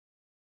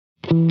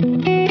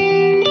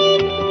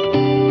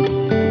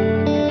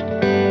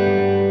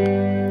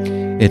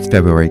It's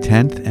February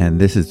 10th,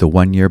 and this is the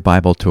One-Year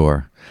Bible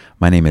Tour.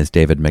 My name is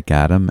David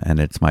McAdam,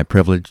 and it's my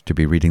privilege to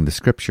be reading the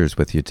Scriptures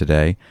with you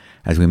today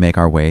as we make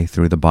our way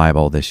through the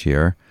Bible this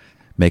year,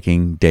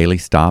 making daily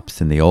stops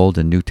in the Old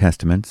and New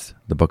Testaments,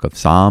 the book of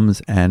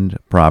Psalms and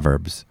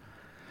Proverbs.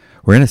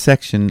 We're in a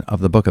section of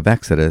the book of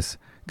Exodus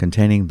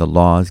containing the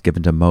laws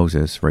given to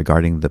Moses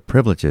regarding the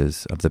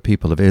privileges of the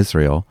people of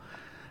Israel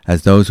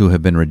as those who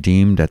have been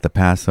redeemed at the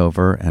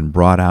Passover and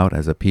brought out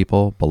as a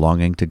people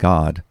belonging to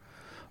God,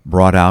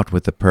 brought out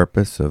with the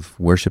purpose of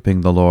worshiping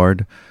the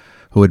Lord,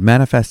 who would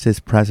manifest his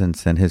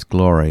presence and his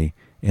glory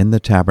in the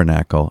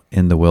tabernacle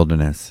in the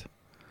wilderness.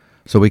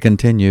 So we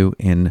continue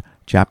in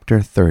chapter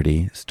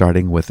 30,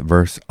 starting with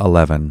verse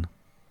 11.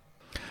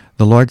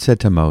 The Lord said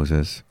to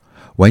Moses,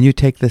 "When you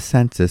take the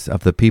census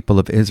of the people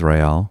of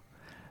Israel,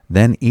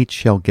 then each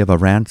shall give a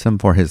ransom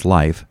for his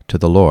life to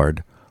the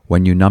Lord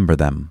when you number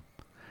them,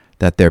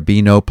 that there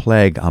be no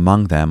plague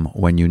among them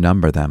when you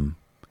number them.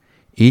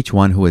 Each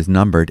one who is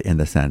numbered in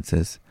the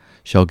census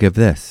shall give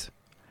this,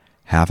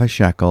 half a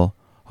shekel,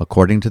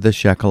 according to the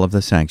shekel of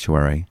the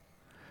sanctuary.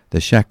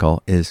 The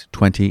shekel is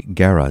 20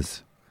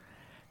 gerahs,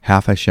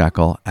 half a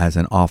shekel as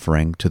an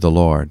offering to the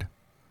Lord.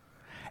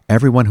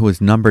 Everyone who is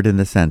numbered in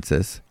the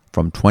census,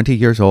 from 20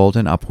 years old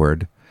and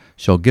upward,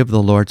 shall give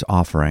the Lord's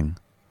offering.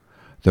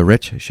 The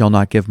rich shall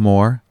not give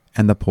more,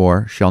 and the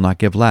poor shall not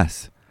give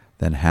less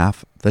than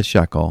half the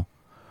shekel,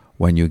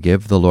 when you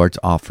give the Lord's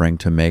offering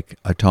to make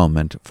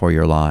atonement for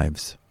your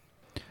lives.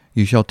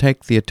 You shall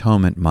take the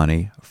atonement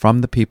money from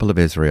the people of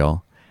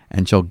Israel,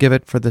 and shall give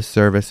it for the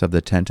service of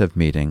the tent of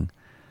meeting,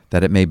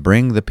 that it may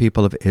bring the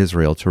people of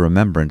Israel to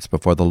remembrance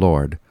before the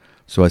Lord,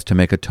 so as to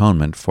make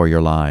atonement for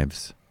your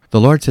lives.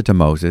 The Lord said to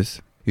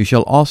Moses, You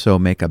shall also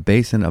make a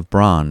basin of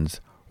bronze,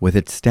 with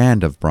its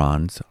stand of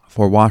bronze,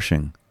 for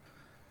washing.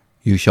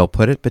 You shall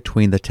put it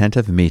between the tent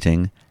of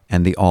meeting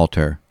and the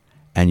altar,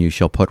 and you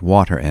shall put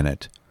water in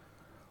it,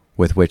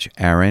 with which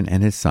Aaron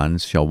and his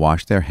sons shall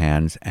wash their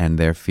hands and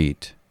their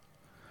feet.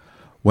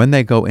 When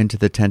they go into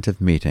the tent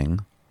of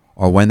meeting,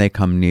 or when they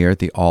come near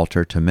the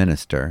altar to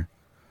minister,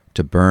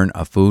 to burn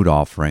a food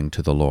offering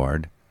to the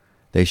Lord,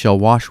 they shall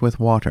wash with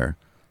water,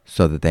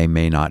 so that they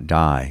may not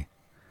die.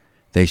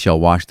 They shall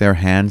wash their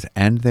hands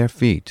and their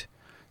feet,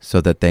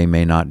 so that they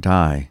may not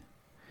die.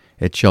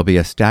 It shall be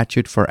a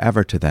statute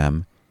forever to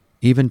them,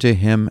 even to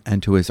him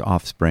and to his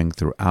offspring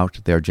throughout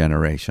their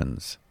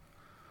generations.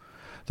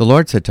 The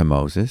Lord said to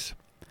Moses,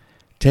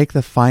 Take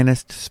the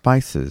finest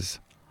spices,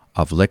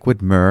 of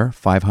liquid myrrh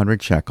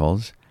 500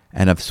 shekels,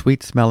 and of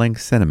sweet-smelling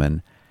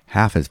cinnamon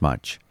half as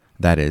much,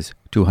 that is,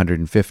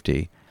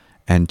 250,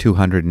 and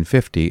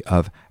 250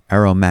 of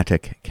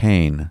aromatic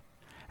cane,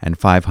 and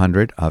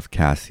 500 of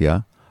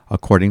cassia,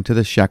 according to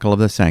the shekel of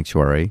the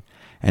sanctuary,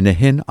 and a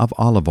hin of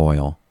olive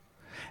oil.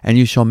 And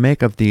you shall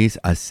make of these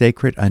a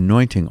sacred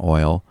anointing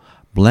oil,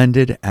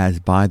 blended as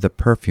by the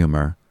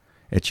perfumer.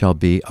 It shall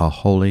be a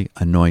holy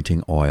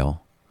anointing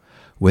oil.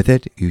 With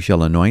it you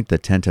shall anoint the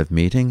tent of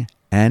meeting,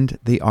 and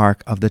the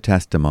ark of the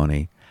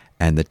testimony,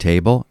 and the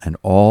table and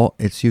all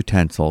its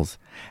utensils,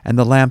 and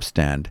the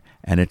lampstand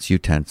and its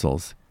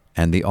utensils,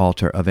 and the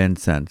altar of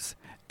incense,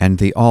 and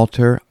the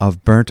altar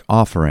of burnt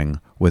offering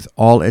with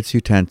all its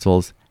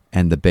utensils,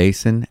 and the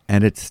basin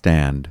and its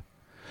stand.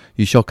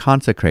 You shall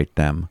consecrate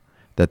them,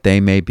 that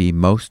they may be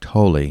most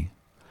holy.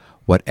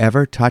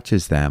 Whatever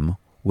touches them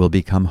will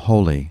become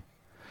holy.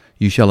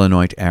 You shall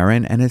anoint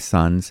Aaron and his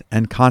sons,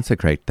 and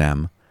consecrate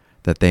them,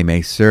 that they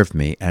may serve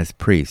me as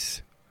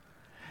priests.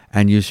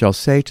 And you shall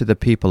say to the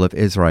people of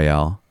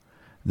Israel,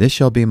 This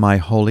shall be my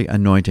holy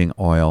anointing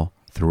oil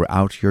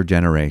throughout your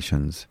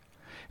generations.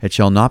 It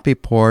shall not be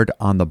poured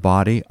on the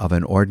body of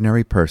an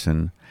ordinary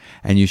person,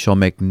 and you shall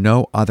make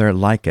no other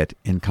like it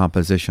in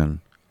composition.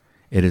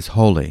 It is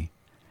holy,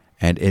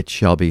 and it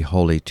shall be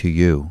holy to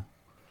you.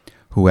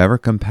 Whoever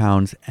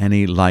compounds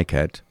any like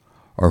it,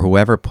 or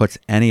whoever puts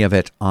any of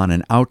it on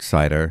an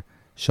outsider,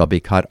 shall be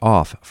cut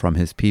off from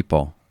his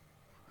people.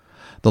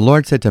 The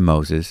Lord said to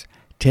Moses,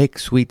 Take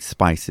sweet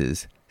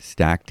spices,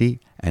 stacte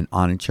and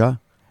onycha,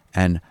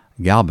 and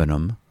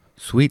galbanum,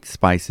 sweet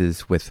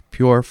spices with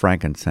pure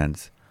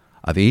frankincense.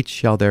 Of each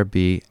shall there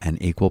be an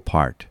equal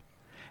part.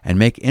 And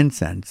make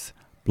incense,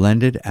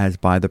 blended as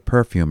by the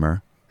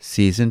perfumer,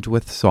 seasoned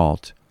with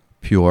salt,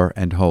 pure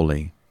and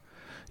holy.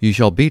 You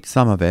shall beat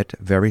some of it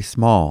very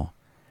small,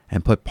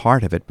 and put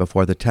part of it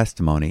before the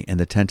testimony in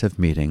the tent of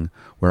meeting,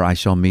 where I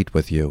shall meet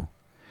with you.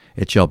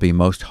 It shall be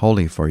most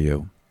holy for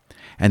you.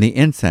 And the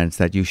incense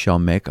that you shall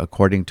make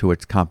according to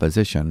its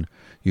composition,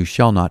 you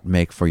shall not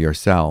make for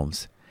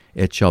yourselves.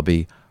 It shall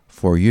be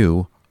for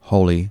you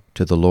holy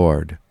to the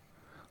Lord.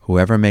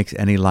 Whoever makes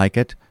any like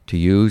it to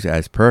use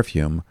as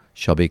perfume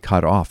shall be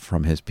cut off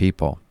from his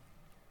people.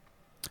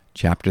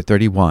 Chapter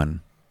 31.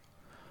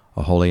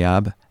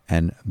 Aholiab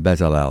and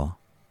Bezalel.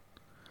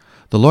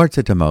 The Lord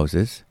said to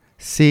Moses,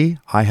 See,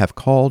 I have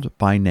called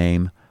by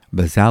name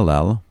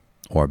Bezalel,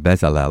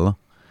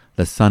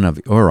 the son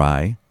of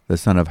Uri, the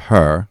son of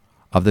Hur,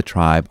 of the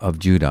tribe of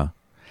Judah,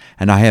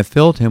 And I have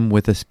filled him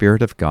with the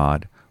Spirit of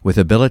God, with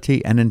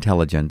ability and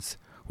intelligence,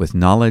 with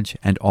knowledge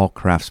and all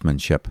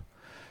craftsmanship,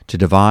 to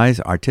devise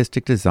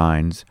artistic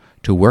designs,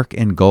 to work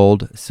in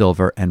gold,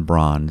 silver, and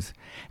bronze,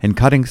 in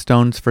cutting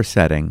stones for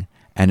setting,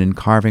 and in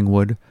carving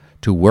wood,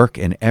 to work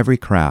in every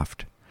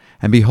craft.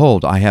 And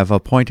behold, I have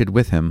appointed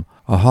with him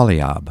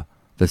Aholiab,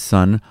 the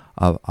son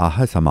of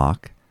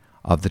Ahisamach,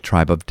 of the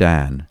tribe of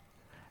Dan.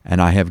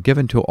 And I have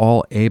given to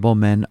all able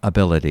men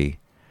ability,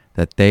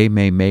 that they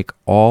may make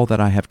all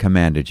that I have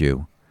commanded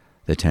you,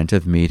 the tent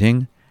of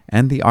meeting,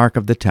 and the ark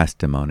of the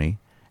testimony,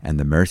 and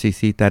the mercy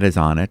seat that is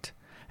on it,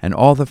 and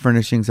all the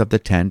furnishings of the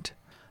tent,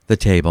 the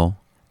table,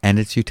 and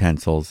its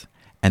utensils,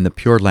 and the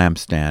pure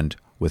lampstand,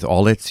 with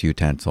all its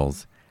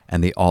utensils,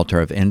 and the altar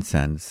of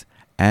incense,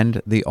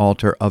 and the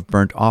altar of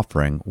burnt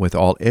offering, with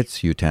all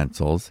its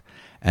utensils,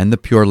 and the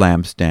pure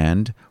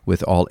lampstand,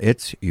 with all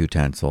its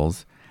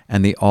utensils,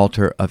 and the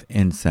altar of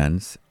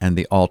incense, and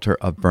the altar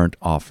of burnt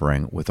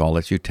offering, with all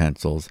its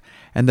utensils,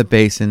 and the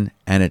basin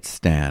and its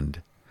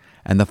stand,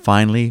 and the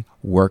finely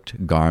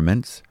worked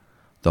garments,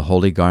 the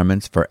holy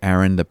garments for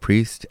Aaron the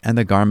priest, and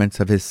the garments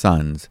of his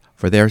sons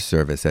for their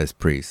service as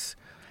priests,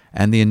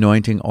 and the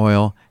anointing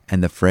oil,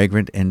 and the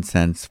fragrant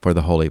incense for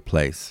the holy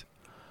place.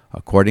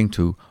 According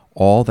to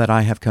all that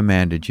I have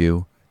commanded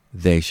you,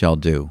 they shall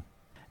do.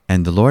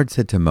 And the Lord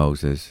said to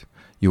Moses,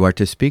 You are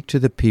to speak to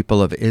the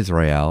people of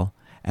Israel,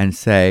 and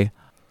say,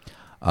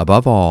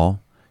 Above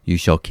all, you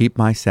shall keep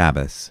my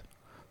Sabbaths,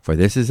 for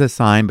this is a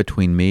sign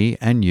between me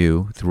and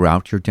you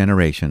throughout your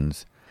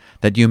generations,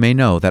 that you may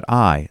know that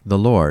I, the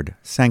Lord,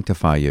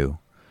 sanctify you.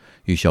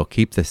 You shall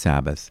keep the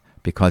Sabbath,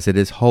 because it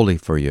is holy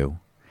for you.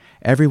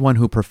 Everyone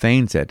who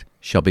profanes it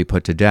shall be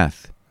put to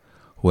death.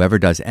 Whoever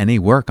does any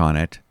work on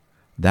it,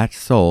 that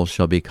soul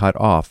shall be cut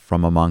off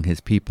from among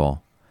his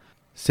people.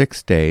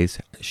 6 days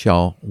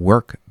shall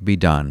work be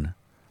done,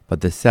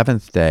 but the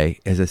 7th day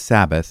is a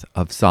Sabbath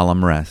of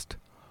solemn rest,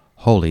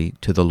 holy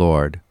to the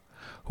Lord.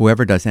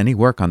 Whoever does any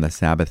work on the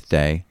Sabbath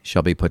day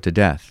shall be put to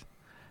death.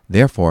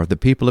 Therefore the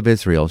people of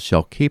Israel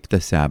shall keep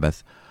the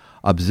Sabbath,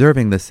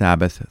 observing the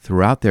Sabbath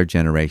throughout their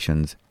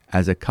generations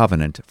as a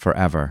covenant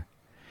forever.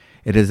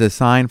 It is a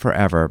sign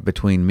forever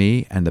between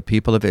me and the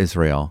people of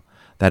Israel,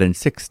 that in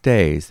 6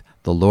 days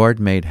the Lord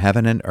made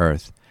heaven and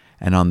earth,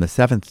 and on the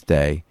 7th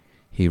day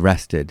he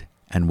rested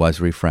and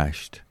was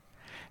refreshed.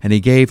 And he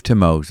gave to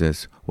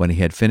Moses, when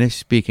he had finished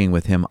speaking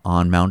with him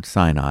on Mount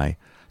Sinai,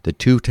 the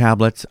 2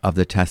 tablets of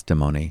the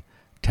testimony,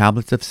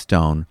 tablets of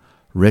stone,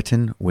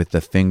 written with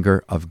the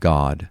finger of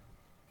God.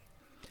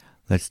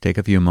 Let's take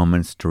a few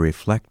moments to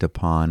reflect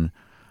upon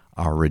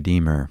our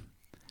Redeemer.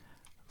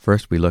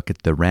 First, we look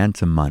at the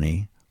ransom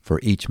money for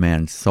each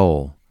man's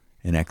soul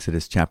in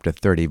Exodus chapter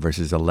 30,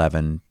 verses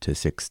 11 to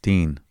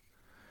 16.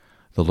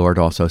 The Lord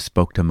also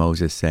spoke to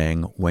Moses,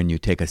 saying, When you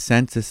take a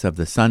census of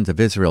the sons of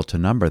Israel to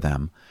number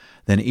them,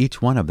 then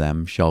each one of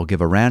them shall give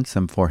a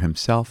ransom for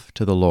himself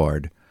to the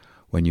Lord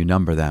when you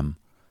number them,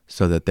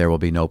 so that there will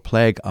be no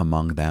plague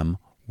among them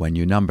when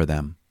you number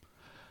them.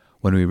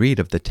 When we read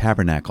of the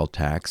tabernacle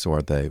tax,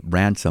 or the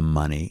ransom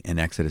money, in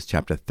Exodus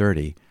chapter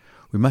 30,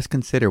 we must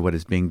consider what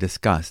is being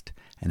discussed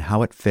and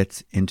how it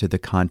fits into the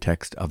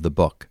context of the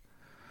book.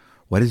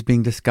 What is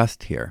being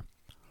discussed here?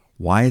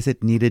 Why is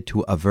it needed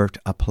to avert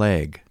a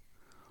plague?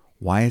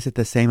 Why is it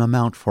the same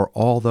amount for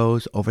all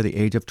those over the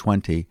age of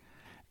 20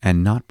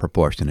 and not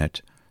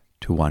proportionate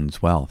to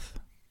one's wealth?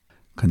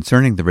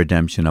 Concerning the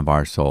redemption of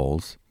our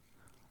souls,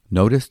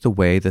 notice the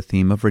way the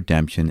theme of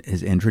redemption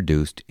is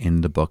introduced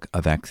in the book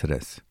of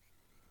Exodus.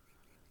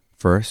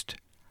 First,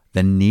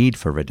 the need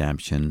for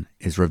redemption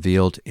is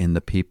revealed in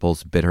the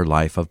people's bitter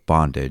life of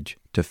bondage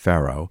to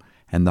Pharaoh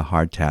and the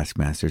hard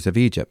taskmasters of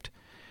Egypt,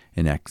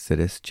 in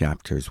Exodus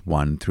chapters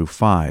 1 through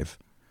 5.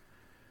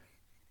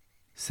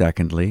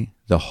 Secondly,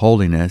 the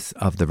holiness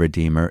of the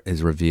Redeemer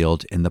is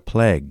revealed in the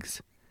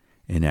plagues,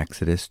 in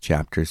Exodus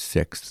chapters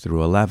 6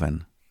 through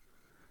 11.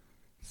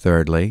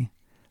 Thirdly,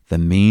 the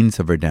means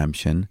of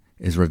redemption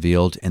is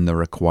revealed in the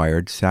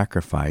required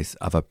sacrifice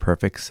of a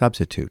perfect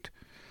substitute,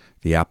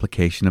 the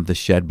application of the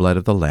shed blood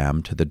of the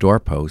lamb to the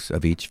doorposts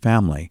of each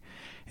family,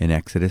 in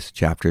Exodus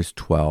chapters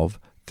 12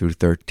 through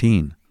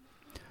 13.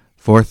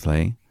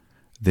 Fourthly,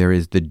 there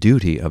is the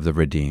duty of the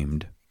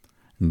redeemed,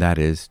 and that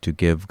is to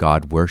give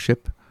God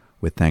worship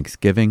with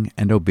thanksgiving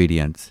and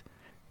obedience,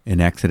 in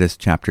Exodus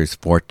chapters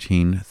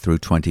 14 through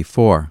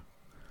 24.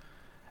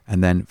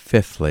 And then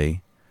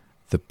fifthly,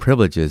 the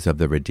privileges of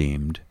the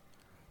redeemed,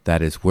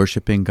 that is,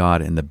 worshiping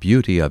God in the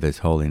beauty of his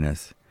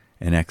holiness,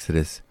 in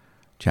Exodus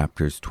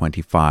chapters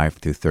 25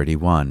 through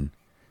 31,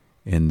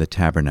 in the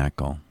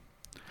tabernacle.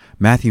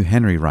 Matthew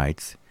Henry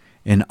writes,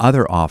 In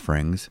other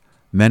offerings,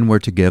 men were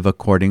to give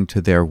according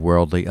to their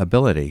worldly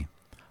ability,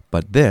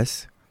 but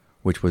this,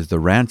 which was the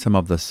ransom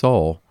of the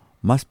soul,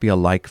 must be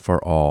alike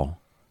for all.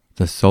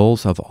 The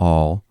souls of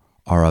all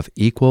are of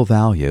equal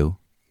value,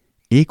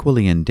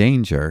 equally in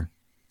danger,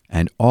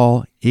 and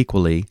all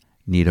equally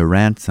need a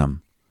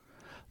ransom.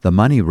 The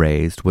money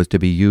raised was to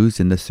be used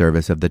in the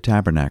service of the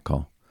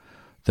tabernacle.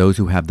 Those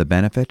who have the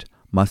benefit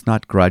must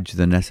not grudge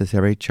the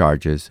necessary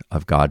charges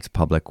of God's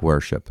public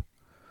worship.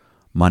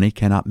 Money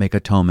cannot make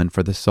atonement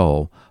for the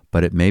soul,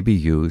 but it may be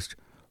used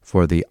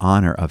for the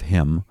honor of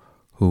Him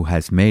who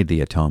has made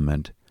the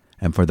atonement,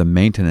 and for the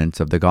maintenance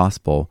of the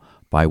gospel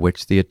by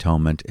which the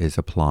atonement is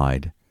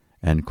applied."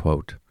 End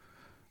quote.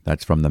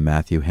 That's from the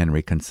Matthew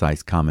Henry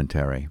Concise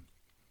Commentary.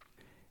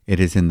 It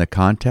is in the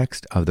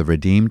context of the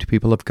redeemed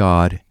people of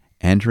God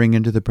entering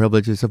into the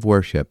privileges of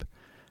worship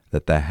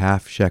that the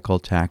half-shekel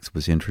tax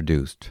was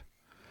introduced.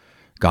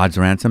 God's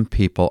ransomed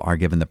people are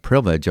given the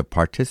privilege of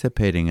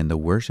participating in the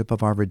worship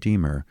of our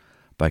Redeemer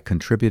by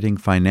contributing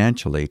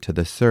financially to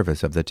the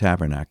service of the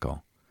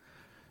tabernacle.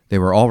 They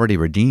were already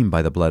redeemed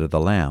by the blood of the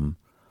Lamb,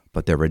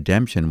 but their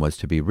redemption was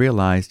to be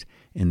realized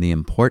in the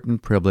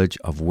important privilege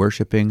of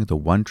worshiping the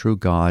one true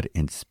God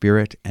in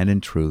spirit and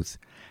in truth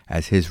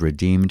as His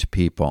redeemed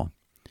people.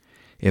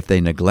 If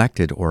they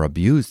neglected or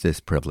abused this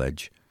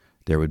privilege,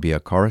 there would be a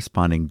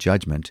corresponding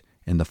judgment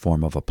in the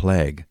form of a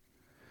plague.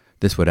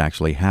 This would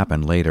actually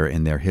happen later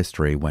in their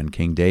history when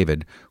King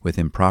David, with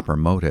improper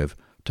motive,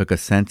 took a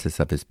census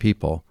of his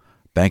people,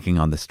 banking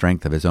on the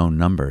strength of his own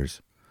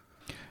numbers.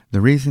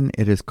 The reason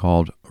it is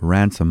called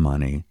ransom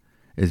money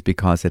is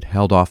because it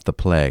held off the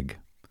plague.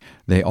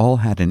 They all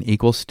had an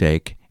equal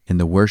stake in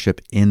the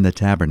worship in the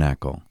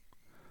tabernacle.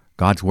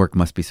 God's work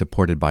must be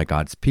supported by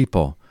God's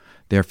people.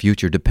 Their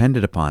future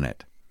depended upon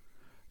it.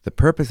 The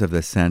purpose of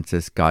the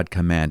census God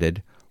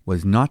commanded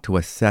was not to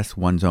assess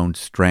one's own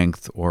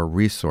strength or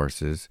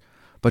resources,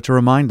 but to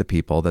remind the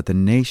people that the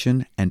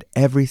nation and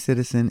every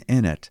citizen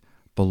in it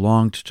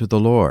belonged to the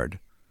Lord.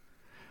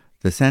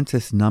 The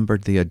census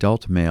numbered the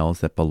adult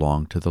males that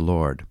belonged to the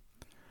Lord.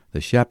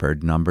 The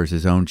shepherd numbers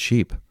his own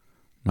sheep,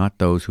 not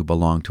those who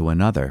belong to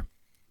another.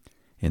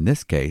 In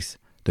this case,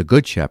 the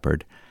good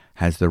shepherd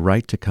has the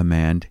right to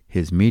command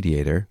his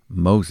mediator,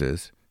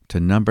 Moses, to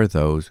number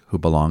those who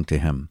belong to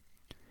him.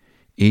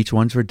 Each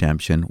one's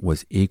redemption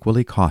was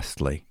equally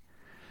costly.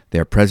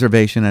 Their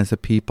preservation as a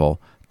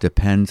people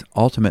depends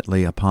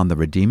ultimately upon the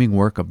redeeming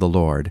work of the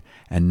Lord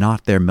and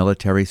not their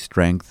military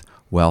strength,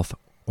 wealth,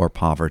 or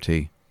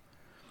poverty.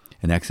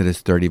 In Exodus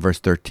 30, verse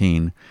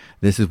 13,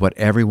 "This is what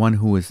everyone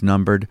who is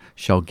numbered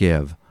shall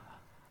give,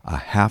 a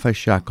half a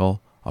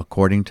shekel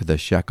according to the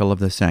shekel of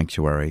the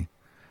sanctuary.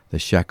 The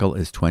shekel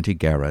is 20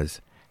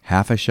 gerahs,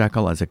 half a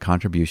shekel as a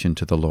contribution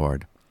to the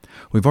Lord."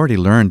 We've already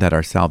learned that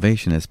our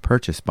salvation is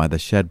purchased by the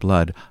shed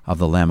blood of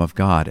the Lamb of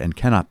God and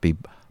cannot be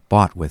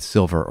bought with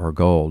silver or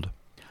gold.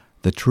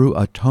 The true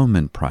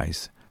atonement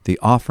price, the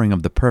offering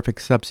of the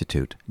perfect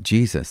substitute,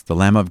 Jesus, the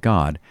Lamb of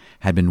God,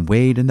 had been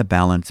weighed in the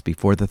balance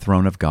before the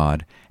throne of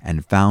God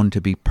and found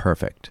to be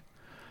perfect.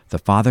 The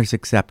Father's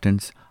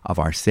acceptance of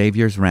our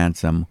Savior's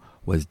ransom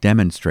was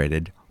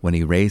demonstrated when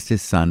He raised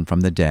His Son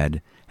from the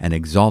dead and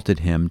exalted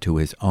Him to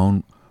His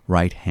own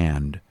right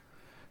hand.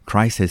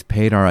 Christ has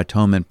paid our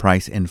atonement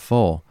price in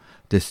full,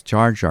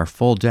 discharged our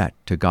full debt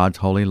to God's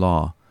holy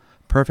law,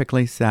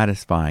 perfectly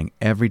satisfying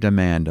every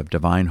demand of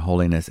divine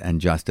holiness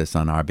and justice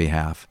on our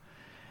behalf,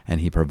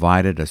 and He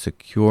provided a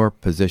secure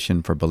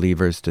position for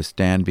believers to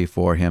stand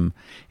before Him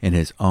in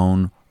His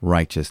own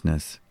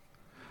righteousness.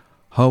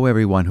 "Ho,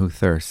 everyone who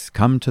thirsts,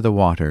 come to the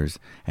waters,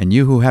 and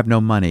you who have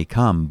no money,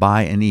 come,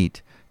 buy and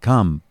eat.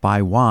 Come,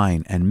 buy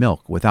wine and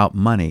milk without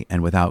money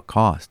and without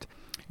cost."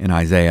 In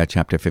Isaiah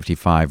chapter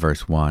 55,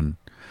 verse 1.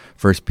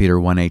 1 Peter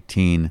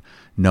 1:18,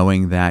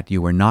 "Knowing that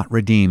you were not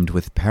redeemed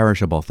with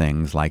perishable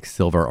things like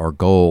silver or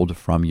gold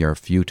from your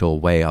futile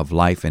way of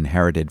life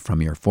inherited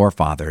from your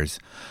forefathers,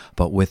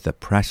 but with the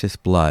precious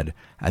blood,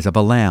 as of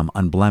a lamb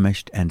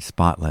unblemished and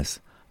spotless,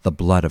 the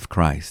blood of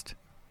Christ."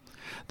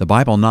 The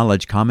Bible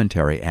Knowledge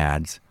Commentary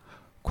adds,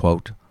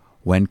 quote,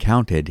 "When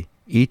counted,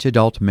 each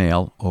adult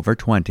male over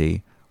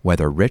 20,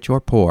 whether rich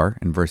or poor,"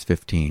 in verse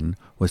 15,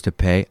 "was to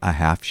pay a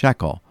half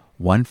shekel,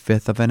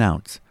 1/5 of an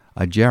ounce.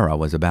 A gerah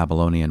was a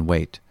Babylonian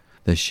weight.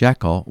 The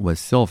shekel was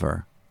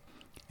silver."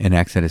 In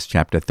Exodus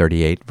chapter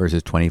 38,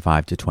 verses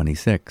 25 to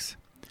 26.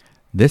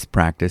 This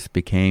practice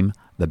became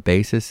the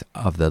basis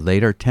of the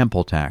later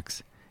temple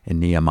tax in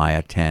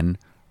Nehemiah 10,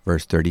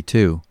 verse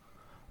 32,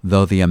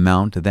 though the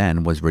amount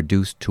then was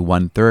reduced to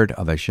 1/3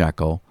 of a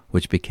shekel,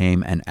 which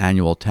became an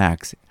annual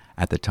tax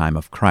at the time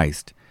of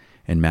Christ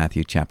in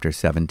Matthew chapter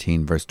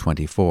 17, verse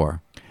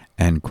 24.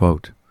 End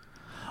quote.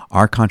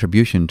 Our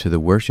contribution to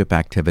the worship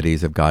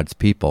activities of God's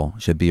people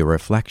should be a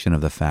reflection of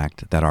the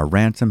fact that our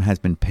ransom has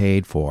been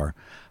paid for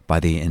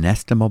by the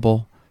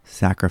inestimable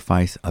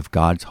sacrifice of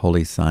God's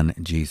Holy Son,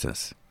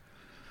 Jesus.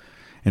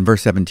 In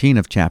verse 17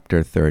 of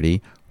chapter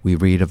 30, we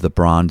read of the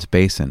bronze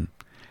basin.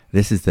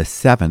 This is the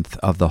 7th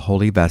of the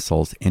holy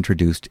vessels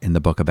introduced in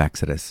the book of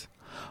Exodus.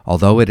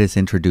 Although it is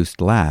introduced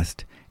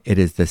last, it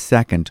is the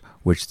second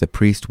which the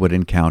priest would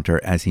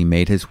encounter as he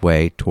made his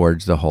way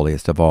towards the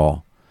holiest of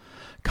all.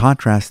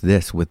 Contrast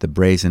this with the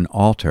brazen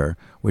altar,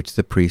 which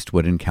the priest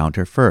would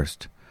encounter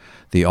first.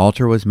 The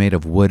altar was made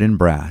of wood and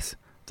brass.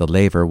 The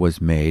laver was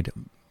made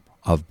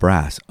of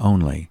brass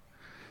only.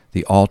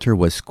 The altar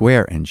was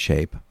square in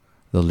shape.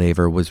 The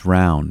laver was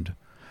round.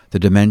 The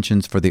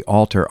dimensions for the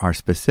altar are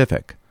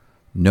specific: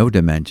 No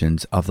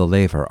dimensions of the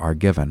laver are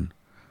given.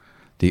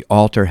 The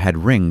altar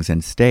had rings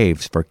and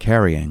staves for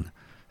carrying,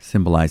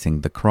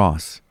 symbolizing the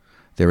cross.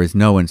 There is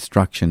no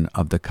instruction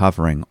of the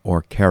covering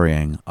or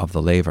carrying of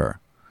the laver.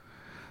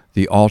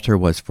 The altar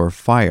was for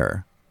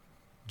fire,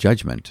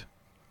 judgment.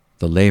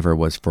 The laver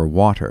was for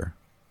water,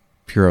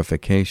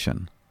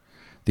 purification.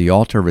 The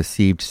altar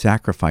received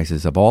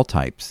sacrifices of all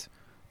types.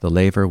 The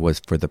laver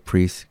was for the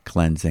priest's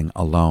cleansing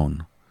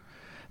alone.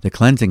 The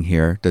cleansing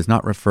here does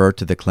not refer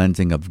to the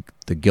cleansing of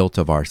the guilt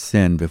of our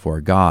sin before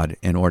God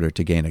in order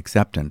to gain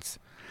acceptance.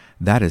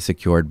 That is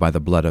secured by the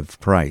blood of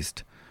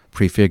Christ,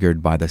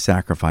 prefigured by the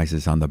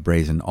sacrifices on the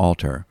brazen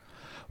altar.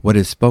 What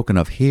is spoken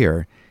of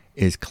here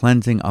is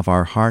cleansing of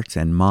our hearts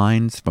and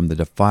minds from the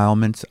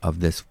defilements of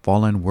this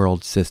fallen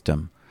world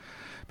system.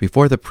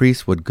 Before the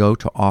priests would go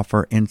to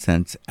offer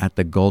incense at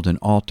the golden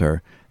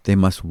altar, they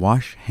must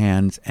wash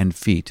hands and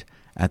feet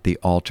at the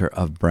altar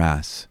of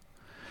brass.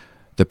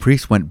 The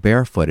priests went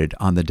barefooted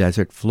on the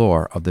desert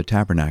floor of the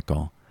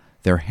tabernacle.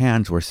 Their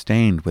hands were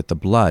stained with the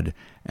blood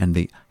and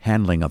the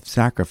handling of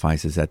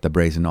sacrifices at the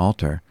brazen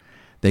altar.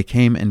 They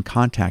came in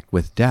contact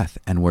with death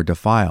and were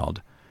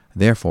defiled.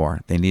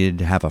 Therefore, they needed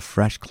to have a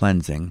fresh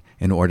cleansing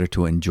in order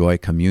to enjoy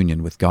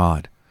communion with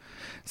God.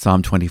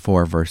 Psalm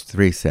 24 verse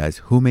 3 says,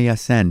 "Who may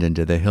ascend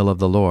into the hill of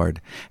the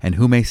Lord, and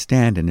who may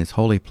stand in his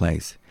holy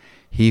place?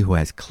 He who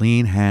has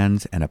clean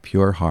hands and a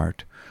pure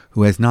heart,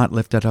 who has not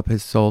lifted up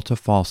his soul to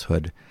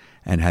falsehood,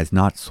 and has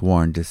not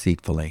sworn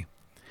deceitfully."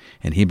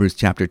 In Hebrews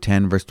chapter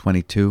 10 verse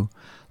 22,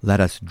 "Let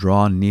us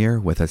draw near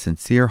with a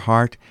sincere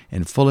heart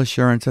in full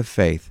assurance of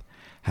faith,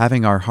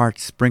 having our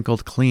hearts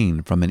sprinkled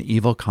clean from an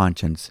evil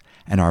conscience,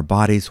 and our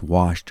bodies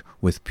washed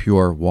with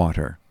pure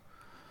water."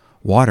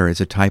 Water is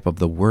a type of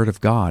the Word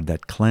of God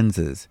that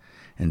cleanses.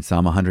 In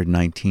Psalm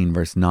 119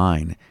 verse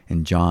 9,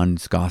 in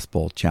John's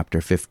Gospel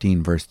chapter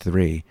 15 verse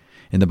 3,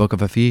 in the book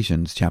of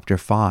Ephesians chapter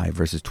 5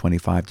 verses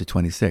 25 to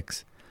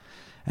 26.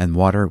 And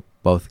water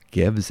both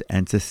gives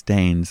and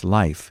sustains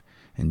life,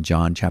 in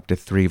John chapter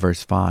 3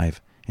 verse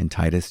 5, in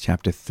Titus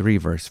chapter 3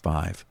 verse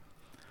 5.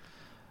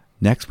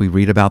 Next we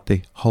read about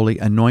the holy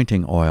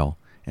anointing oil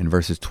in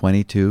verses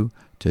 22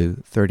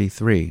 to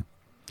 33.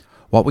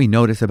 What we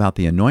notice about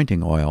the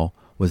anointing oil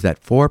was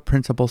that 4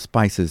 principal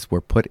spices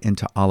were put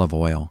into olive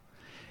oil.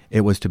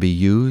 It was to be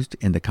used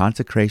in the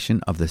consecration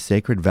of the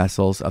sacred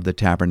vessels of the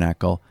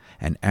tabernacle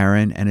and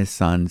Aaron and his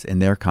sons in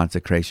their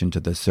consecration to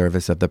the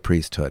service of the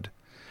priesthood.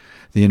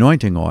 The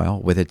anointing oil,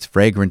 with its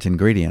fragrant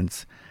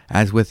ingredients,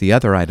 as with the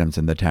other items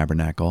in the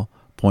tabernacle,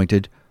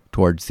 pointed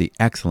towards the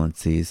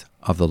excellencies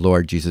of the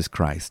Lord Jesus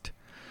Christ.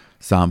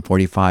 Psalm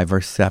 45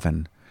 verse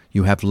 7,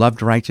 "You have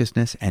loved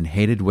righteousness and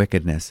hated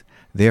wickedness.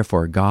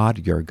 Therefore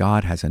God, your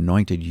God, has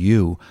anointed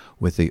you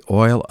with the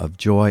oil of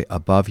joy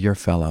above your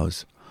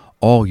fellows.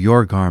 All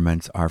your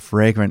garments are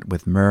fragrant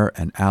with myrrh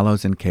and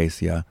aloes and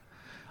cassia.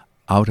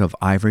 Out of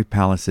ivory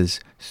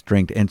palaces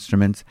stringed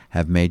instruments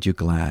have made you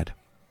glad."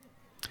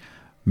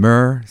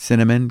 Myrrh,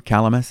 cinnamon,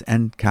 calamus,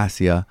 and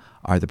cassia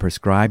are the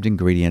prescribed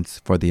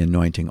ingredients for the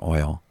anointing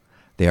oil.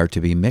 They are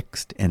to be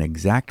mixed in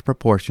exact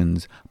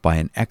proportions by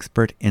an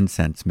expert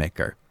incense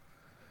maker.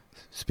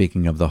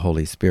 Speaking of the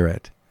Holy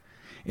Spirit,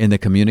 in the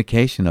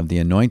communication of the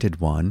Anointed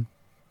One,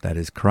 that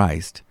is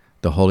Christ,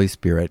 the Holy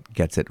Spirit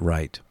gets it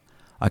right.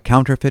 A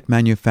counterfeit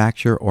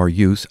manufacture or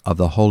use of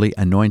the holy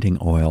anointing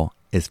oil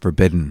is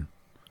forbidden.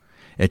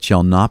 It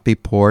shall not be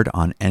poured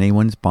on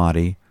anyone's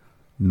body,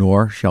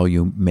 nor shall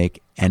you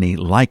make any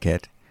like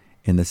it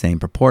in the same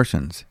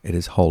proportions. It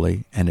is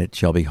holy, and it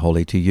shall be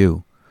holy to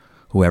you.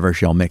 Whoever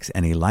shall mix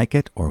any like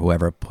it, or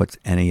whoever puts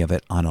any of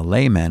it on a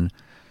layman,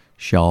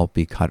 shall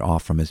be cut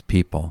off from his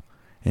people.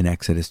 In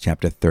Exodus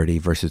chapter 30,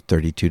 verses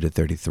 32 to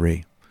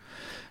 33.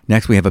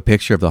 Next, we have a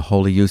picture of the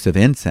holy use of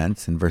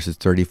incense in verses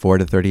 34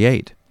 to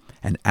 38.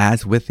 And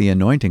as with the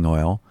anointing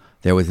oil,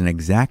 there was an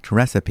exact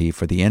recipe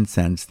for the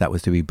incense that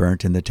was to be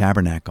burnt in the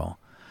tabernacle.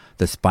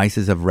 The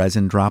spices of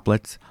resin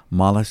droplets,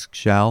 mollusk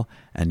shell,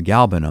 and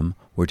galbanum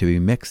were to be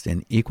mixed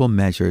in equal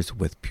measures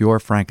with pure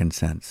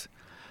frankincense.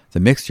 The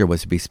mixture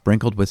was to be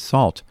sprinkled with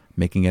salt,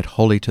 making it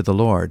holy to the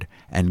Lord,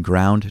 and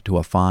ground to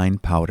a fine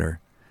powder.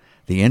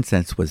 The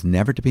incense was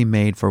never to be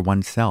made for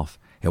oneself.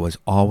 It was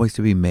always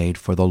to be made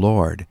for the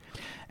Lord,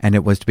 and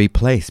it was to be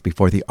placed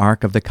before the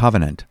Ark of the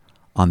Covenant,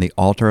 on the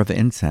altar of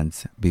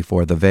incense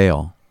before the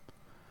veil.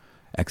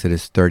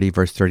 Exodus 30,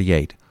 verse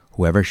 38,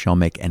 "Whoever shall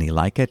make any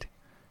like it,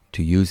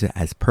 to use it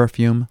as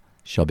perfume,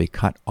 shall be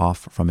cut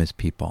off from his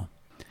people."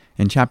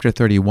 In chapter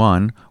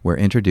 31, we're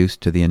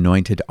introduced to the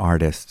anointed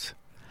artists.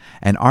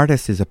 An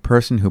artist is a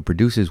person who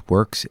produces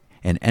works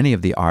in any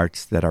of the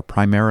arts that are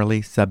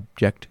primarily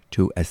subject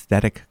to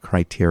aesthetic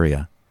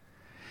criteria.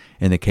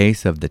 In the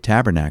case of the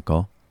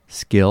tabernacle,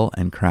 skill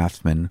and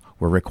craftsmen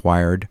were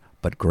required,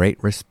 but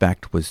great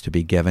respect was to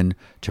be given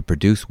to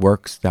produce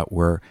works that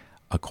were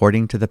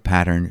according to the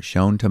pattern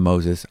shown to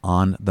Moses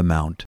on the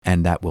mount,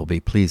 and that will be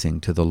pleasing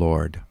to the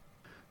Lord.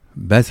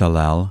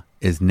 Bezalel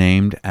is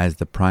named as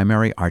the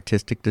primary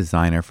artistic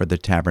designer for the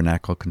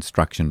tabernacle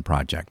construction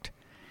project.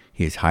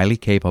 He is highly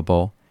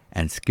capable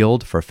and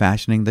skilled for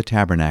fashioning the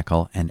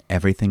tabernacle and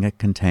everything it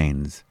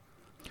contains.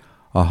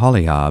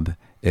 Aholiab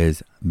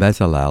is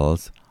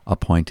Bezalel's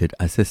appointed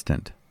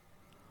assistant.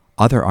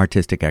 Other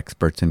artistic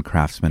experts and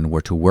craftsmen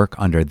were to work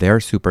under their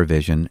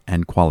supervision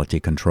and quality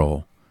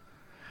control.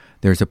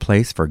 There's a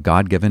place for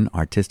God-given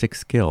artistic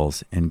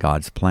skills in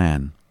God's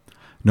plan.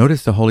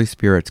 Notice the Holy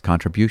Spirit's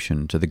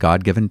contribution to the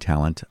God-given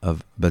talent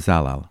of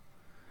Bezalel.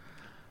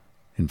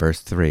 In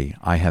verse 3,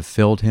 I have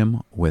filled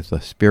him with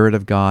the Spirit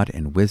of God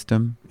in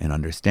wisdom, in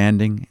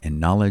understanding, in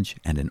knowledge,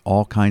 and in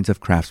all kinds of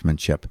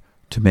craftsmanship,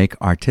 to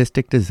make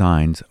artistic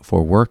designs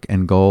for work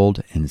in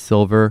gold, in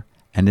silver,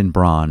 and in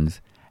bronze,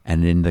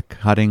 and in the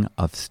cutting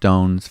of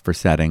stones for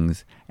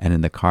settings, and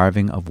in the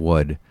carving of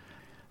wood,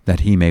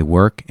 that he may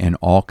work in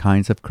all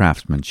kinds of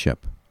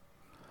craftsmanship.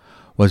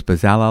 Was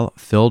Bezalel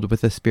filled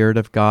with the Spirit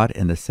of God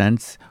in the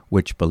sense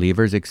which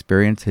believers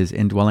experience his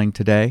indwelling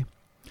today?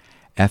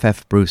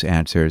 F. Bruce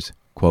answers,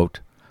 quote,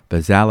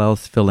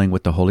 Bezalel's filling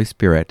with the Holy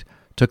Spirit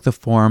took the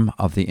form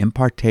of the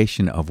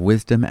impartation of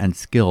wisdom and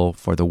skill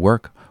for the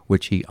work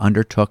which he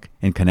undertook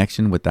in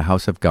connection with the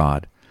house of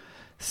God.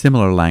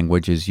 Similar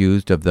language is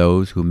used of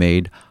those who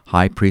made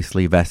high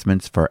priestly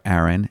vestments for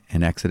Aaron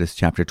in Exodus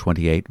chapter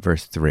 28,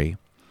 verse 3.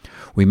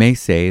 We may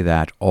say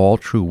that all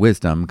true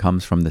wisdom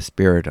comes from the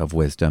spirit of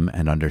wisdom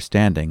and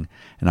understanding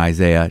in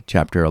Isaiah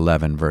chapter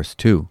 11, verse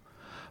 2.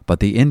 But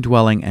the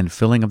indwelling and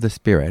filling of the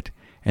Spirit,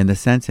 in the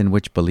sense in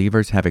which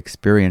believers have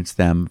experienced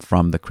them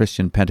from the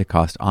Christian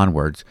Pentecost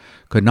onwards,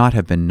 could not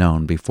have been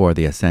known before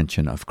the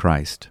ascension of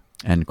Christ.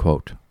 End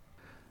quote.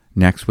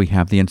 Next, we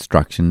have the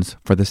instructions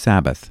for the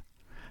Sabbath.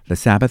 The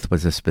Sabbath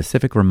was a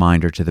specific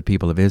reminder to the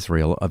people of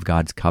Israel of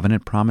God's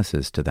covenant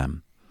promises to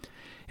them.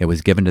 It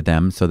was given to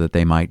them so that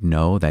they might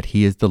know that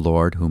He is the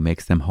Lord who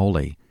makes them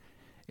holy.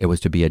 It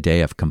was to be a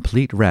day of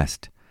complete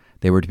rest.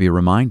 They were to be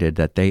reminded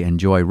that they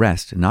enjoy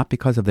rest not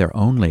because of their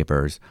own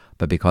labors,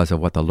 but because of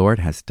what the Lord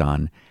has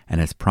done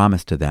and has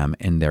promised to them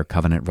in their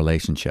covenant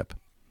relationship.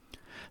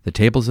 The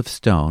tables of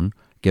stone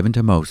given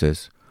to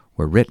Moses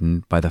were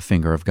written by the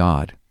finger of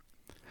God.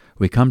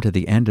 We come to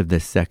the end of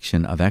this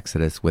section of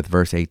Exodus with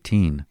verse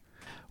 18.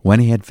 When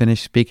he had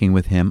finished speaking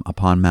with him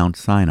upon Mount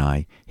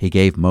Sinai, he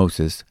gave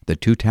Moses the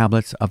 2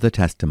 tablets of the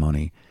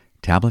testimony,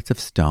 tablets of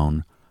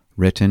stone,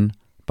 written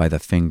by the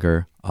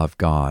finger of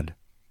God.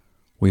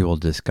 We will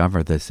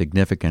discover the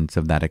significance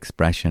of that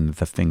expression,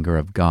 the finger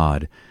of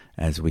God,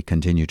 as we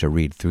continue to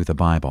read through the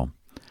Bible.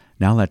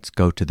 Now let's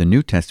go to the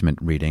New Testament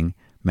reading,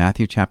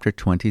 Matthew chapter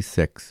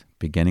 26,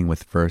 beginning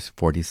with verse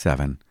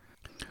 47.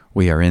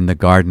 We are in the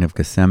Garden of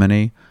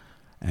Gethsemane,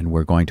 and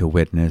we're going to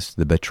witness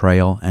the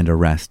betrayal and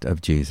arrest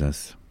of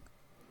Jesus.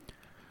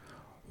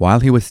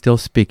 While he was still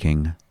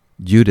speaking,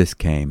 Judas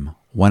came,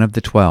 one of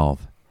the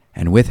 12,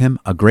 and with him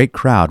a great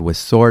crowd with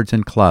swords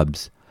and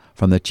clubs,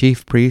 from the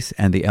chief priests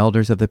and the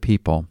elders of the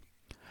people.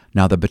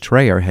 Now the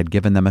betrayer had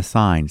given them a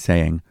sign,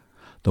 saying,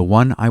 The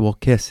one I will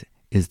kiss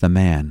is the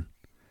man.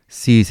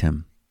 Seize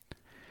him.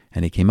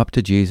 And he came up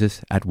to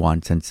Jesus at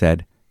once and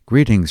said,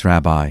 Greetings,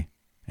 Rabbi.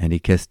 And he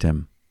kissed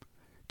him.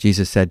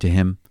 Jesus said to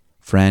him,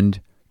 Friend,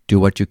 do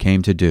what you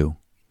came to do.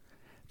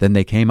 Then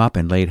they came up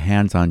and laid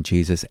hands on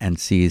Jesus and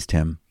seized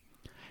him.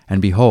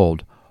 And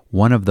behold,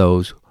 one of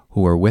those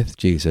who were with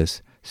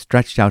Jesus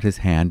stretched out his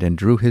hand and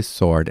drew his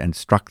sword and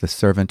struck the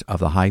servant of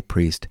the high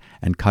priest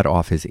and cut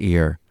off his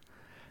ear.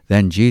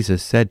 Then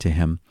Jesus said to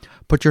him,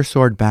 Put your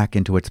sword back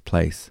into its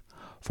place,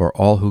 for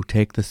all who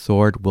take the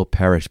sword will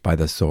perish by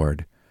the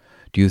sword.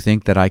 Do you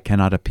think that I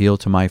cannot appeal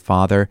to my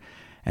Father,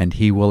 and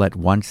he will at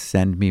once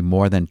send me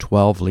more than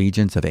 12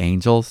 legions of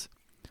angels?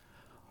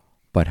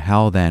 But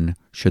how then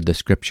should the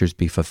Scriptures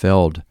be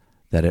fulfilled,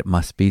 that it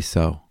must be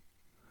so?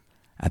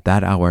 At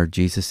that hour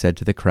Jesus said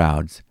to the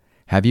crowds,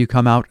 Have you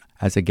come out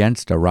as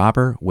against a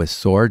robber with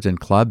swords and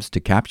clubs to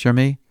capture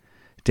me?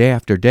 Day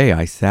after day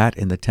I sat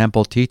in the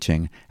temple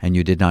teaching, and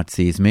you did not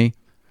seize me.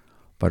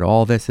 But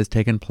all this has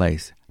taken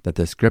place, that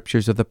the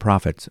Scriptures of the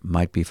prophets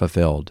might be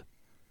fulfilled.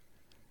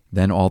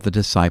 Then all the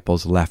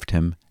disciples left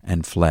him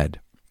and fled.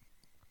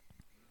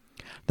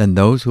 Then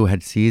those who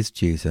had seized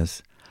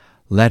Jesus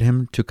led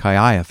him to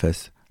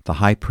Caiaphas, the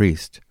high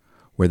priest,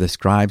 where the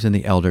scribes and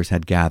the elders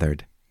had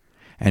gathered.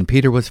 And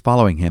Peter was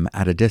following him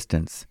at a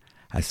distance,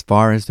 as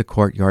far as the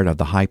courtyard of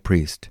the high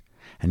priest,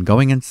 and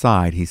going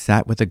inside he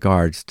sat with the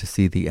guards to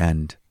see the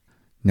end.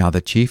 Now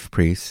the chief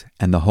priests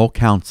and the whole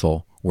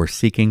council were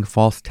seeking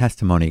false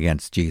testimony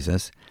against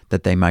Jesus,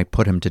 that they might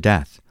put him to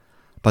death.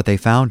 But they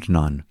found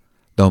none,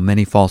 though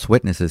many false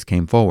witnesses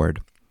came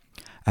forward.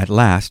 At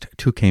last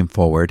 2 came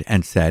forward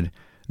and said,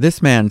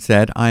 This man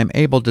said, I am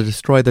able to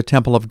destroy the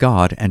temple of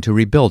God and to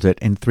rebuild it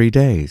in 3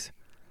 days.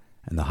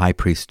 And the high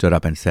priest stood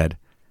up and said,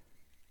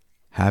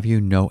 Have you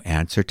no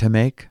answer to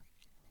make?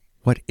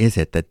 What is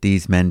it that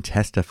these men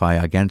testify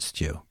against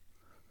you?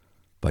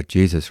 But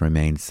Jesus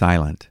remained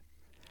silent.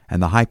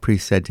 And the high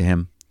priest said to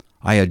him,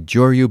 I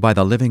adjure you by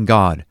the living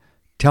God,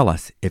 tell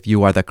us if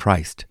you are the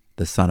Christ,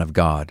 the Son of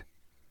God.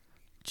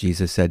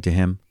 Jesus said to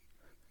him,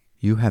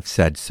 You have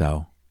said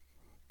so.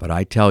 But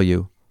I tell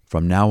you,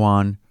 from now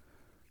on,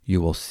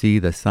 you will see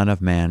the Son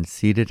of Man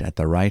seated at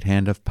the right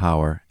hand of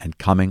power and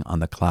coming on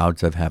the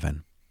clouds of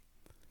heaven."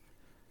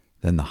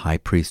 Then the high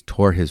priest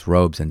tore his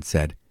robes and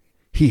said,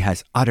 "He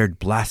has uttered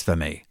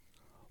blasphemy.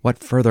 What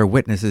further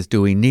witnesses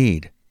do we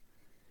need?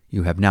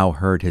 You have now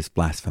heard his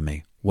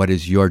blasphemy. What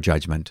is your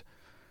judgment?"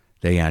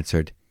 They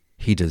answered,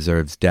 "He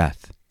deserves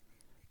death."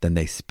 Then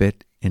they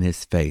spit in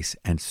his face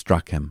and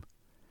struck him.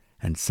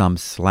 And some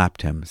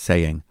slapped him,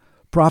 saying,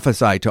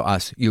 "Prophesy to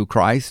us, you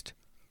Christ.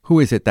 Who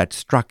is it that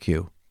struck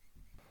you?"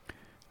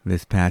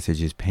 This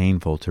passage is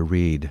painful to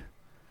read.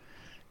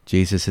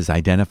 Jesus is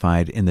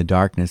identified in the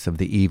darkness of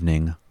the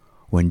evening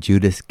when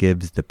Judas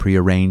gives the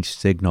prearranged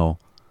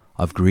signal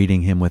of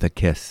greeting him with a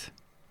kiss.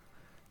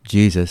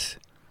 Jesus,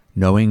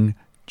 knowing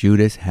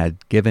Judas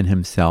had given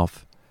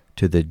himself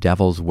to the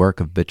devil's work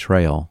of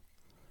betrayal,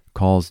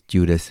 calls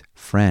Judas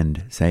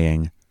friend,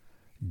 saying,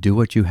 "Do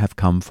what you have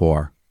come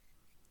for,"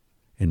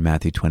 in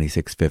Matthew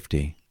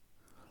 26:50.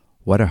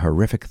 What a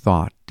horrific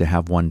thought to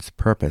have one's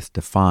purpose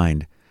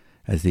defined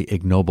as the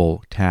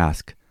ignoble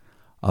task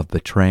of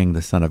betraying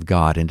the Son of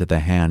God into the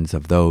hands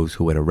of those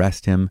who would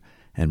arrest him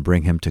and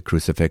bring him to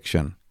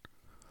crucifixion.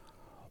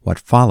 What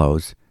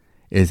follows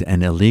is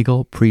an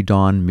illegal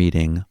pre-dawn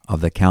meeting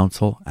of the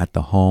council at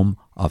the home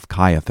of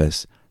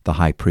Caiaphas, the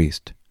high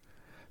priest.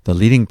 The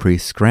leading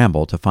priests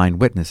scramble to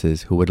find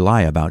witnesses who would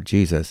lie about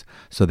Jesus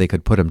so they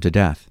could put him to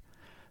death.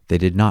 They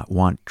did not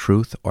want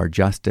truth or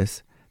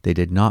justice. They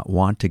did not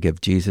want to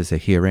give Jesus a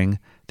hearing.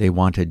 They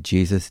wanted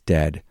Jesus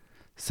dead.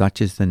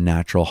 Such is the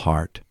natural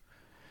heart.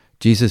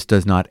 Jesus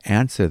does not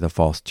answer the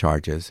false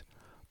charges,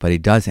 but he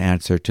does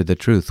answer to the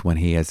truth when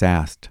he is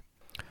asked.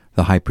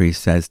 The high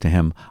priest says to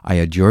him, "I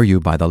adjure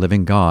you by the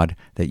living God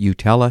that you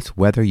tell us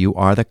whether you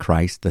are the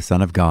Christ, the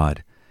Son of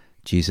God."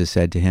 Jesus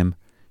said to him,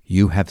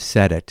 "You have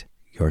said it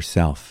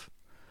yourself.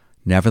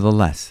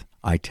 Nevertheless,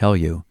 I tell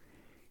you,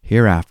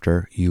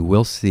 hereafter you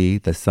will see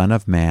the Son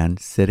of Man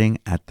sitting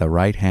at the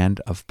right hand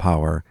of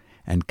power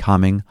and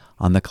coming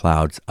on the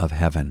clouds of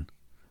heaven."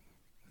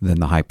 Then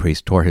the high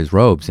priest tore his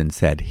robes and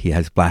said, "He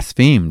has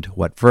blasphemed.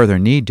 What further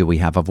need do we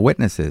have of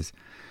witnesses?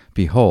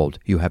 Behold,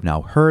 you have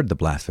now heard the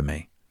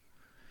blasphemy."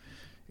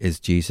 Is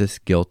Jesus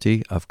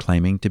guilty of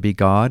claiming to be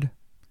God?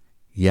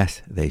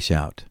 Yes, they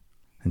shout.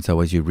 And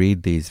so as you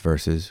read these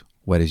verses,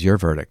 what is your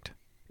verdict?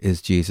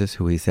 Is Jesus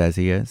who he says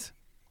he is?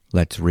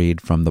 Let's read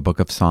from the book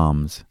of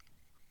Psalms.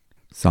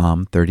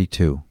 Psalm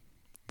 32,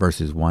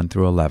 verses 1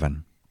 through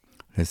 11.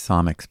 This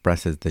psalm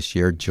expresses the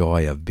sheer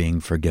joy of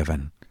being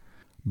forgiven.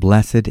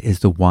 "Blessed is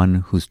the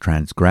one whose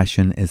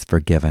transgression is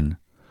forgiven,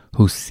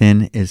 whose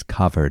sin is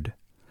covered.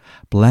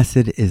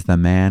 Blessed is the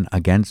man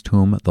against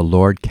whom the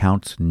Lord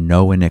counts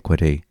no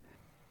iniquity,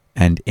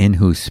 and in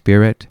whose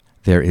spirit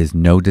there is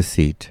no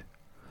deceit.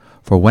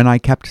 For when I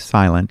kept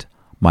silent,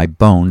 my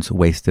bones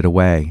wasted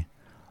away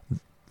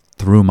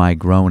through my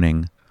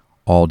groaning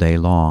all day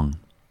long.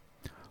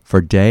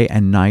 For day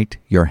and night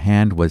your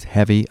hand was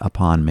heavy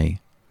upon me.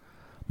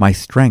 My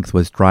strength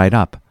was dried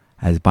up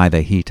as by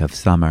the heat of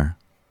summer.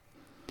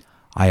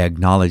 I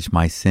acknowledged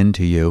my sin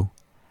to you,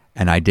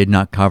 and I did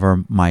not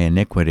cover my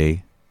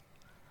iniquity.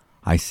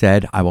 I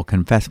said, I will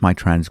confess my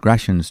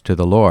transgressions to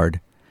the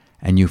Lord,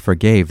 and you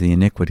forgave the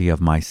iniquity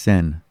of my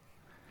sin.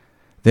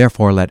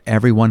 Therefore let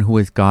everyone who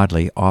is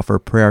godly offer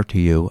prayer to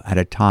you at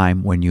a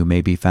time when you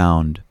may be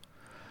found.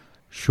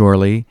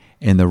 Surely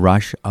in the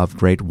rush of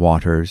great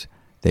waters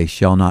they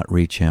shall not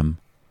reach him.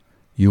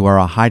 You are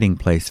a hiding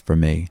place for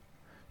me.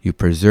 You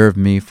preserve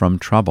me from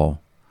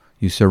trouble.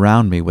 You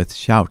surround me with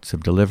shouts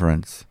of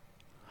deliverance.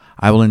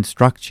 I will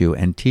instruct you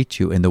and teach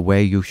you in the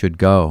way you should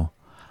go.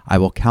 I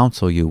will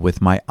counsel you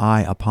with my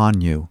eye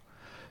upon you.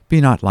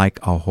 Be not like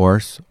a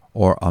horse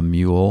or a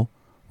mule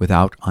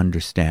without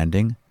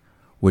understanding,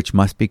 which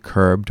must be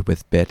curbed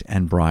with bit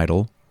and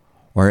bridle,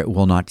 or it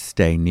will not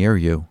stay near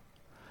you.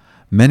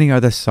 Many are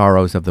the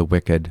sorrows of the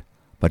wicked,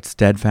 but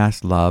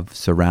steadfast love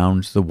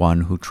surrounds the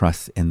one who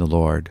trusts in the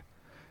Lord.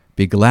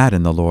 Be glad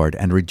in the Lord,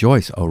 and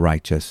rejoice, O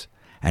righteous,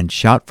 and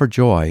shout for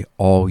joy,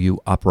 all you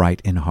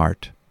upright in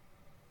heart.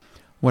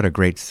 What a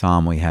great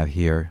psalm we have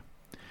here.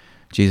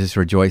 Jesus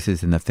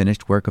rejoices in the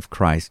finished work of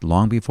Christ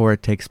long before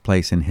it takes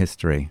place in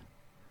history.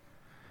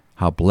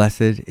 How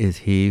blessed is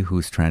he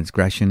whose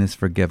transgression is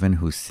forgiven,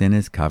 whose sin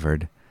is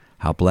covered.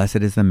 How blessed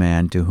is the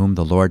man to whom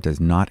the Lord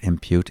does not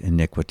impute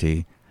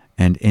iniquity,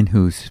 and in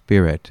whose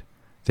spirit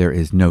there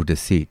is no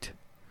deceit.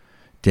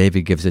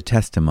 David gives a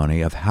testimony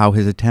of how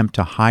his attempt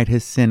to hide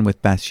his sin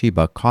with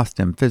Bathsheba cost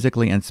him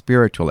physically and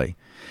spiritually.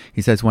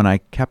 He says, "When I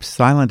kept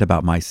silent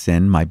about my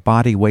sin, my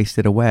body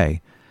wasted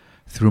away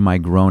through my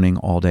groaning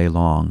all day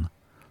long.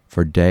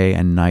 For day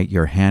and night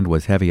your hand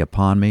was heavy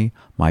upon me.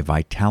 My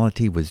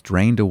vitality was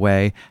drained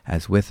away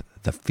as with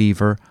the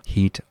fever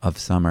heat of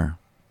summer."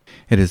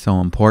 It is so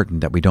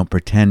important that we don't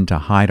pretend to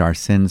hide our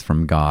sins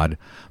from God,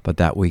 but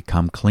that we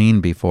come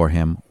clean before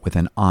him with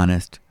an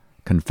honest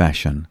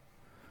confession.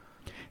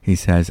 He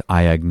says,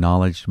 "I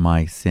acknowledged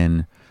my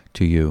sin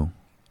to you,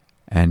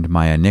 and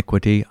my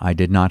iniquity I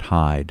did not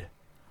hide.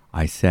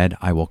 I said,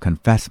 I will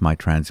confess my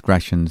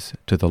transgressions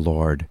to the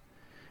Lord,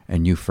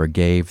 and you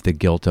forgave the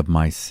guilt of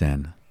my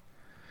sin.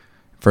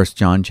 1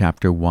 John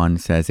chapter 1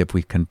 says, if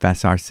we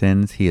confess our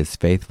sins, he is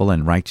faithful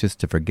and righteous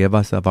to forgive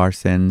us of our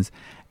sins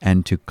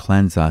and to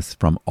cleanse us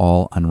from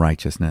all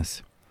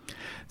unrighteousness.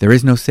 There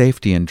is no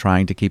safety in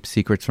trying to keep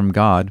secrets from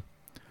God,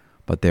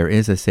 but there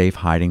is a safe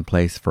hiding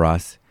place for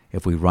us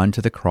if we run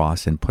to the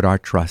cross and put our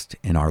trust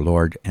in our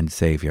Lord and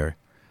Savior.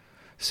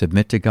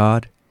 Submit to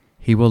God.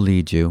 He will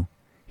lead you.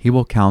 He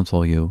will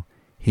counsel you.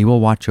 He will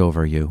watch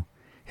over you.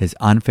 His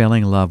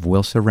unfailing love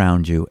will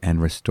surround you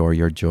and restore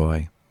your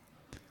joy.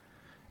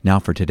 Now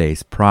for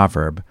today's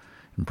proverb,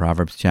 in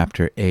Proverbs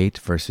chapter 8,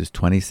 verses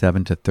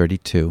 27 to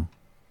 32.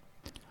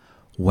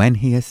 When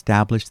he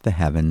established the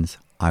heavens,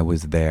 I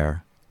was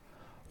there.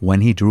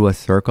 When he drew a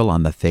circle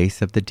on the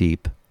face of the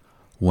deep,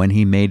 when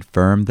he made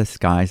firm the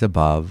skies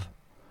above,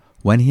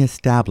 when he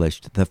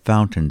established the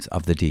fountains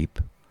of the deep,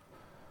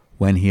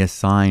 when he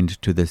assigned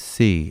to the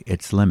sea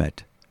its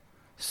limit,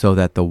 so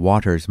that the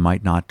waters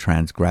might not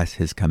transgress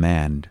his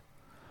command,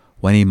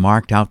 when he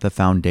marked out the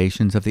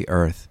foundations of the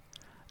earth,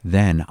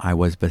 then I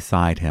was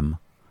beside him,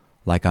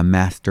 like a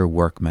master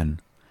workman,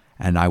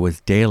 and I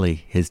was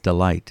daily his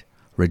delight,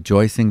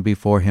 rejoicing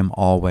before him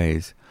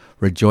always,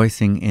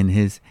 rejoicing in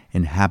his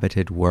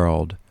inhabited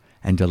world,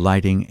 and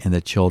delighting in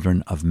the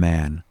children of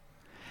man.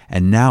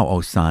 And now,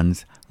 O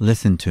sons,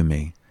 listen to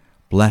me.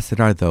 Blessed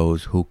are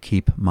those who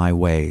keep my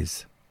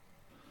ways.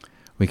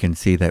 We can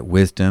see that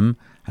wisdom,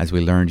 as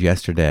we learned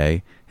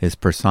yesterday, is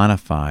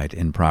personified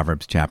in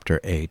Proverbs chapter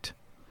 8.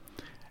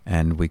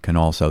 And we can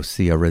also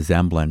see a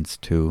resemblance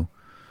to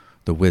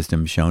the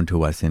wisdom shown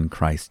to us in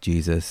Christ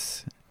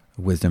Jesus,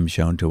 wisdom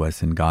shown to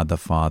us in God the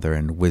Father,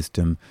 and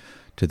wisdom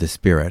to the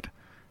Spirit.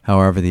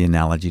 However, the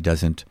analogy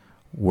doesn't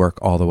work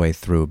all the way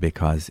through,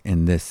 because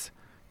in this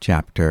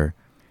chapter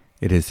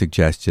it is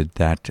suggested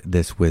that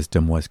this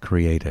wisdom was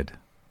created.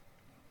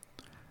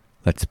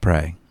 Let's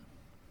pray.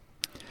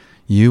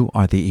 You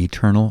are the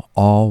eternal,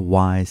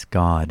 all-wise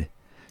God.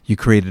 You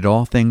created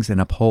all things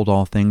and uphold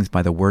all things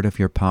by the word of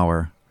your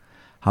power.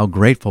 How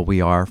grateful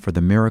we are for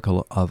the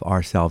miracle of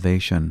our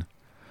salvation.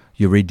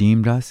 You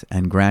redeemed us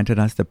and granted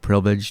us the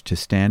privilege to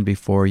stand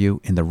before you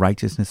in the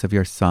righteousness of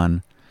your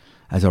Son,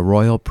 as a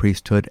royal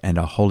priesthood and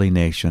a holy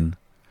nation.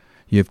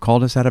 You have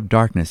called us out of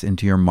darkness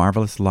into your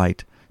marvelous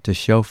light to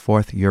show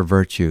forth your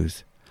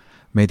virtues.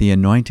 May the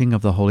anointing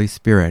of the Holy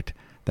Spirit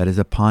that is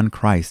upon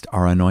Christ,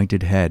 our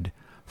anointed head,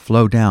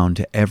 flow down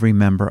to every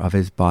member of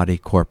his body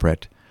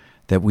corporate,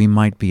 that we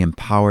might be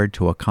empowered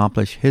to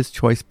accomplish his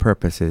choice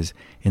purposes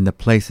in the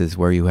places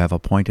where you have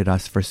appointed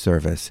us for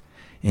service.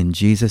 In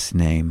Jesus'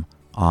 name,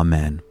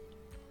 amen.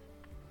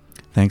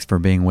 Thanks for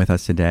being with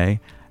us today.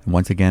 And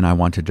once again, I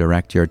want to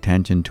direct your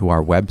attention to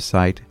our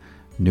website,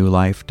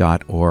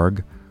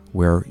 newlife.org,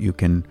 where you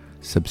can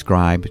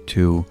subscribe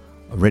to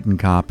a written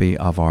copy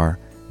of our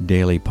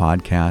daily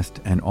podcast.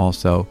 And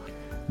also,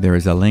 there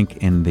is a link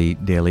in the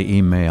daily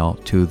email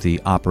to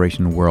the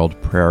Operation World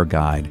Prayer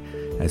Guide,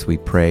 as we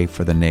pray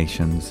for the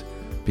nations,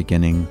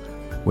 beginning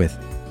with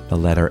the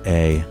letter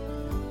A.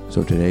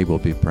 So today we'll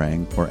be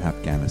praying for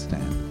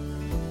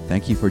Afghanistan.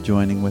 Thank you for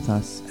joining with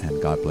us,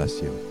 and God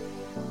bless you.